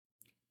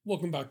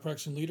Welcome back,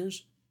 Practicing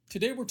Leaders.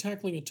 Today we're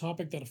tackling a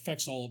topic that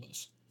affects all of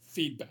us: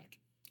 feedback.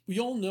 We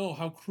all know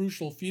how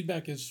crucial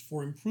feedback is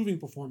for improving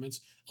performance,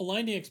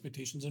 aligning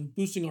expectations, and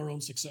boosting our own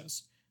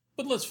success.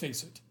 But let's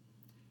face it,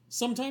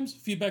 sometimes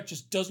feedback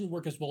just doesn't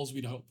work as well as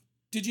we'd hope.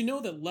 Did you know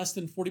that less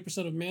than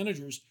 40% of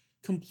managers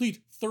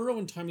complete thorough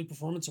and timely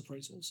performance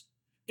appraisals?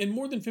 And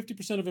more than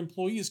 50% of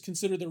employees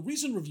consider their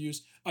recent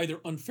reviews either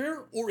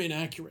unfair or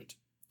inaccurate.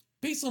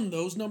 Based on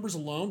those numbers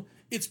alone,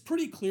 it's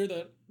pretty clear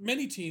that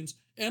many teams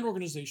and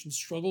organizations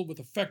struggle with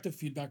effective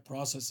feedback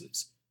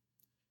processes.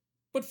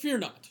 But fear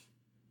not,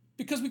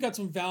 because we got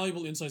some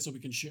valuable insights that we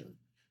can share.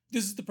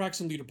 This is the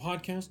Practicing Leader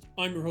Podcast.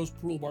 I'm your host,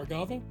 Parul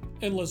Bhargava,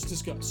 and let's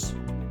discuss.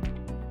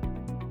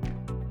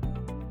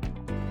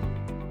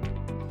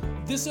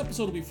 This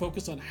episode will be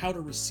focused on how to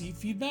receive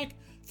feedback.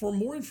 For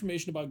more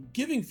information about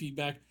giving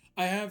feedback,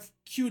 I have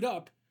queued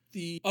up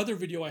the other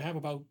video I have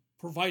about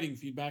providing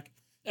feedback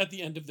at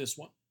the end of this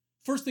one.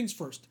 First things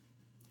first,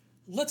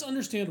 let's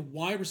understand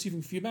why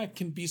receiving feedback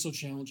can be so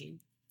challenging.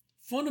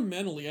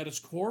 Fundamentally, at its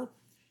core,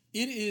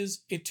 it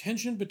is a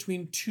tension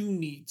between two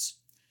needs: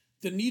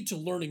 the need to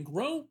learn and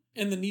grow,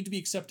 and the need to be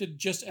accepted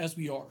just as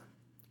we are.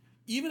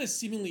 Even a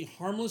seemingly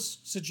harmless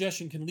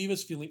suggestion can leave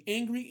us feeling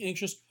angry,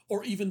 anxious,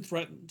 or even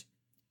threatened.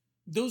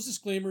 Those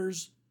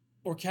disclaimers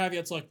or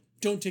caveats like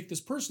 "don't take this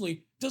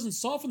personally" doesn't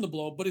soften the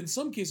blow, but in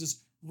some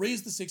cases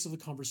raise the stakes of the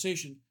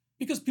conversation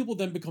because people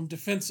then become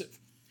defensive.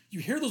 You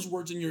hear those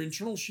words and your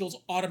internal shields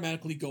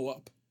automatically go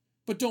up.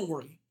 But don't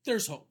worry,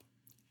 there's hope.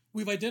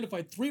 We've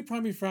identified three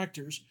primary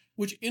factors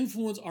which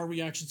influence our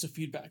reactions to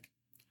feedback: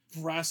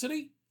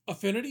 veracity,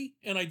 affinity,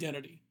 and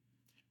identity.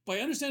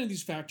 By understanding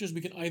these factors,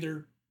 we can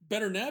either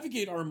better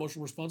navigate our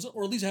emotional response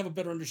or at least have a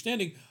better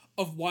understanding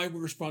of why we're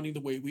responding the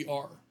way we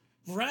are.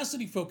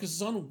 Veracity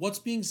focuses on what's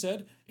being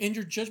said and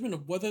your judgment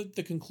of whether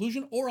the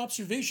conclusion or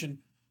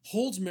observation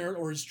holds merit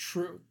or is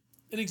true.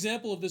 An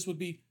example of this would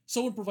be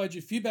someone provides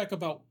you feedback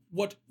about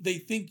what they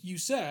think you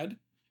said,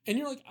 and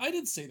you're like, "I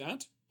didn't say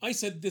that. I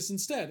said this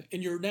instead."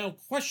 And you're now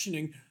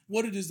questioning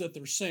what it is that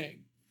they're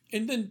saying,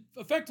 and then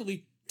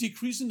effectively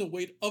decreasing the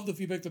weight of the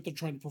feedback that they're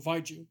trying to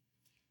provide you.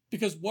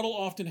 Because what will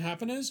often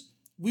happen is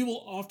we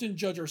will often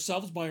judge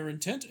ourselves by our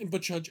intent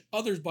but judge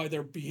others by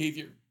their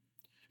behavior.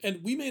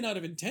 And we may not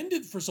have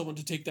intended for someone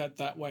to take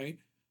that way.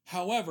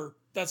 However,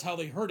 that's how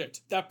they heard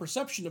it. That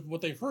perception of what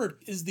they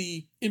heard is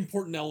the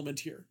important element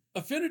here.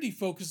 Affinity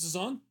focuses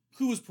on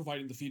who is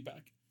providing the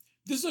feedback.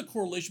 This is a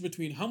correlation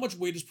between how much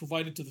weight is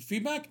provided to the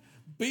feedback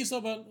based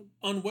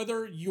on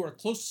whether you are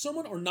close to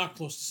someone or not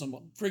close to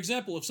someone. For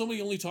example, if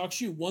somebody only talks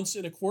to you once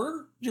in a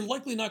quarter, you're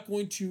likely not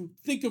going to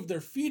think of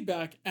their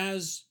feedback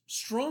as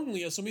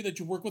strongly as somebody that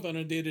you work with on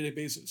a day-to-day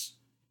basis.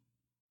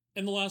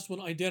 And the last one,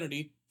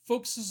 identity,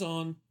 focuses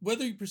on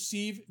whether you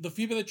perceive the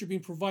feedback that you're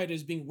being provided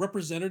as being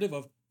representative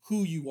of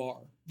who you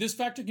are. This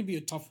factor can be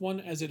a tough one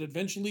as it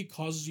eventually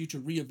causes you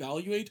to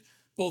reevaluate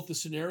both the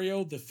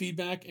scenario, the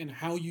feedback, and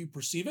how you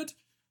perceive it.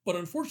 But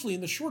unfortunately,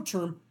 in the short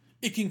term,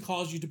 it can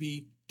cause you to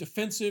be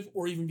defensive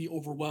or even be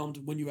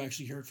overwhelmed when you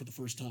actually hear it for the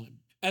first time.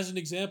 As an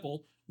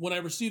example, when I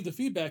received the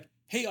feedback,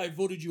 "Hey, I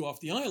voted you off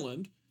the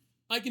island,"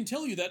 I can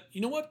tell you that, you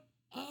know what,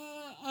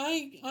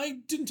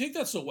 I didn't take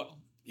that so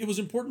well. It was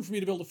important for me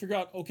to be able to figure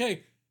out,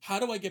 okay, how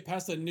do I get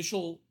past that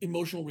initial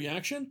emotional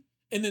reaction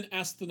and then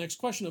ask the next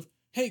question of,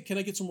 "Hey, can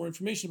I get some more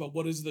information about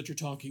what it is that you're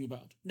talking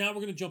about?" Now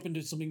we're going to jump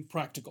into something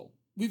practical.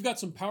 We've got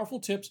some powerful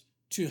tips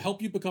to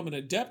help you become an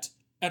adept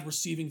at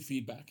receiving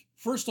feedback.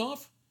 First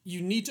off,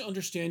 you need to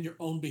understand your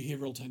own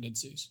behavioral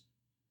tendencies.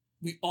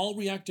 We all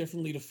react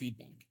differently to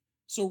feedback.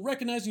 So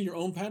recognizing your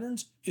own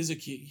patterns is a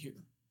key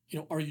here.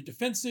 Are you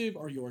defensive?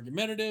 Are you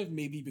argumentative?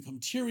 Maybe you become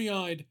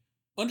teary-eyed?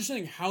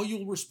 Understanding how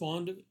you'll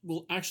respond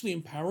will actually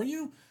empower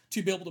you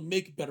to be able to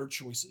make better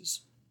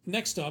choices.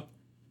 Next up,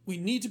 we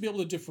need to be able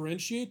to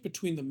differentiate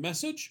between the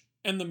message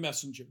and the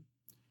messenger.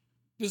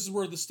 This is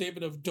where the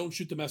statement of "don't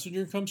shoot the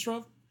messenger" comes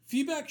from.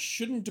 Feedback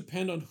shouldn't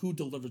depend on who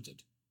delivers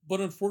it, but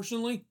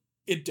unfortunately,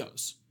 it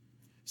does.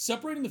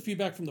 Separating the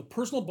feedback from the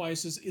personal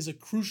biases is a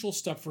crucial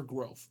step for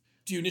growth.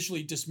 Do you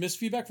initially dismiss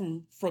feedback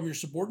from your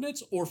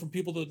subordinates or from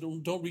people that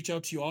don't reach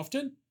out to you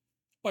often?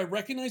 By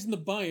recognizing the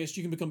bias,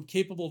 you can become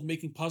capable of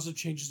making positive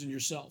changes in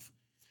yourself.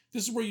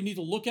 This is where you need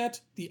to look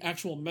at the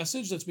actual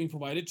message that's being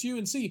provided to you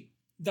and see,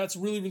 that's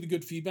really, really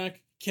good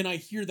feedback. Can I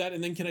hear that?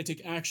 And then can I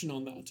take action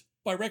on that?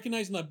 By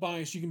recognizing that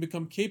bias, you can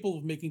become capable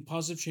of making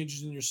positive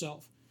changes in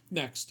yourself.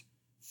 Next,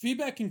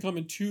 feedback can come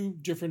in two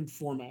different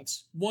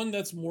formats. One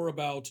that's more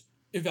about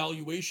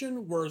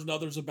evaluation, whereas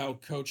another's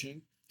about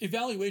coaching.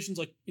 Evaluation's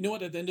like,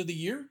 at the end of the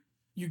year,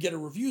 you get a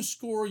review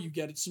score, you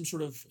get some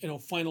sort of,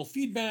 final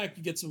feedback,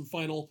 you get some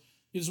final,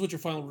 this is what your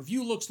final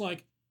review looks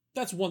like.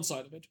 That's one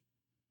side of it.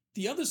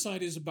 The other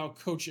side is about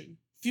coaching.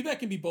 Feedback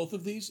can be both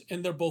of these,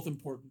 and they're both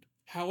important.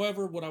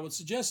 However, what I would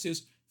suggest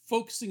is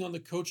focusing on the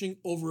coaching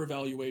over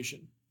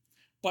evaluation.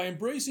 By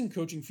embracing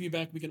coaching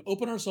feedback, we can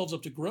open ourselves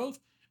up to growth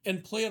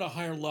and play at a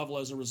higher level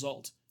as a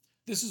result.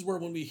 This is where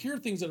when we hear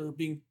things that are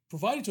being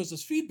provided to us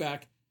as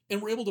feedback,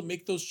 and we're able to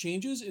make those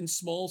changes in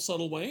small,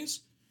 subtle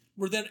ways,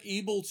 we're then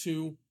able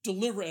to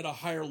deliver at a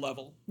higher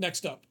level.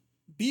 Next up,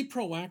 be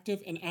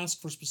proactive and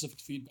ask for specific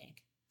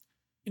feedback.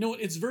 You know,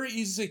 it's very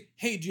easy to say,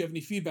 hey, do you have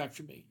any feedback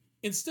for me?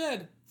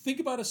 Instead, think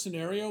about a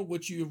scenario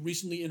which you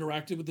recently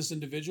interacted with this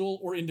individual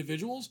or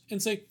individuals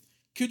and say,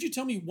 could you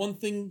tell me one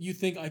thing you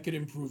think I could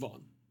improve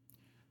on?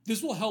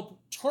 This will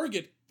help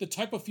target the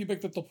type of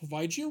feedback that they'll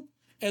provide you,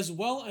 as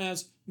well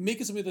as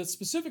make it something that's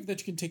specific that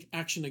you can take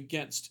action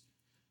against.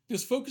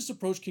 This focused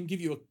approach can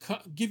give you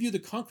the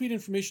concrete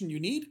information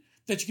you need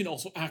that you can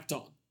also act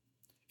on.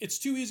 It's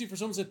too easy for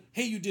someone to say,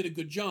 hey, you did a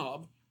good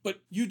job,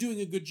 but you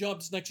doing a good job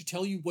doesn't actually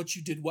tell you what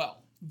you did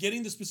well.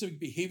 Getting the specific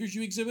behaviors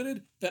you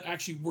exhibited that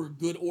actually were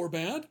good or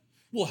bad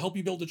will help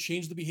you be able to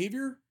change the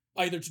behavior,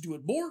 either to do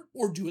it more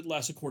or do it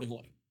less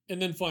accordingly.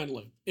 And then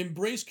finally,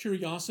 embrace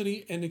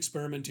curiosity and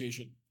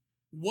experimentation.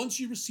 Once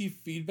you receive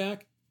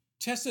feedback,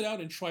 test it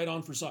out and try it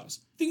on for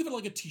size. Think of it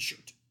like a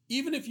t-shirt.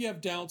 Even if you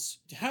have doubts,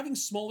 having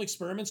small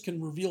experiments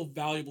can reveal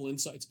valuable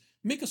insights.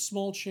 Make a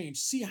small change.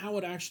 See how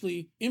it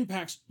actually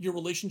impacts your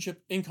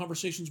relationship and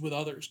conversations with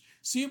others.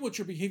 See what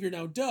your behavior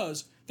now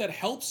does that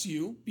helps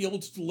you be able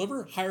to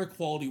deliver higher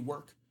quality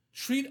work.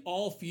 Treat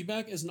all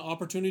feedback as an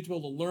opportunity to be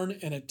able to learn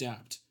and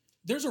adapt.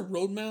 There's a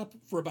roadmap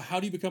for about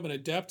how do you become an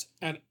adept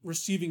at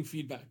receiving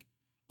feedback.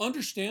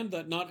 Understand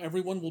that not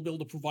everyone will be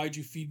able to provide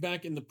you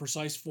feedback in the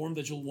precise form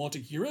that you'll want to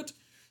hear it.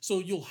 So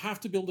you'll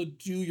have to be able to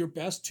do your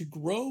best to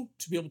grow,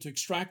 to be able to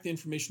extract the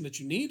information that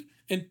you need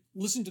and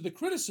listen to the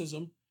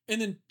criticism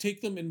and then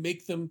take them and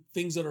make them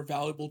things that are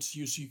valuable to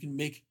you so you can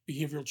make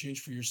behavioral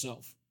change for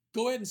yourself.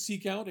 Go ahead and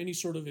seek out any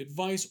sort of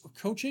advice or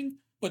coaching,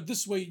 but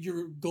this way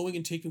you're going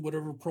and taking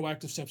whatever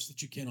proactive steps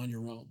that you can on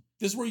your own.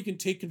 This is where you can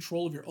take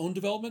control of your own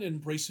development and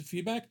embrace the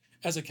feedback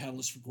as a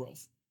catalyst for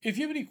growth. If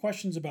you have any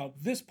questions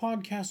about this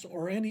podcast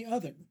or any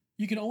other,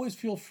 you can always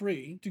feel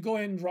free to go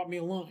ahead and drop me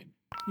a line.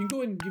 You can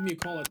go ahead and give me a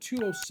call at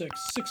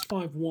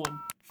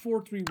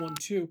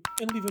 206-651-4312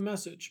 and leave a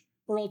message.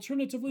 Or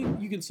alternatively,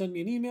 you can send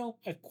me an email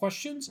at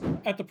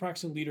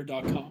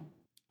questions@thepraxisleader.com.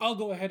 I'll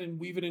go ahead and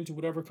weave it into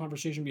whatever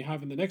conversation we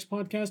have in the next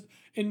podcast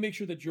and make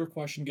sure that your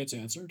question gets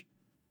answered.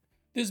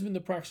 This has been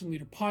the Praxis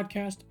Leader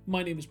Podcast.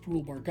 My name is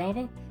Parul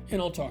Bhargava,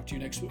 and I'll talk to you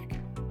next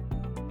week.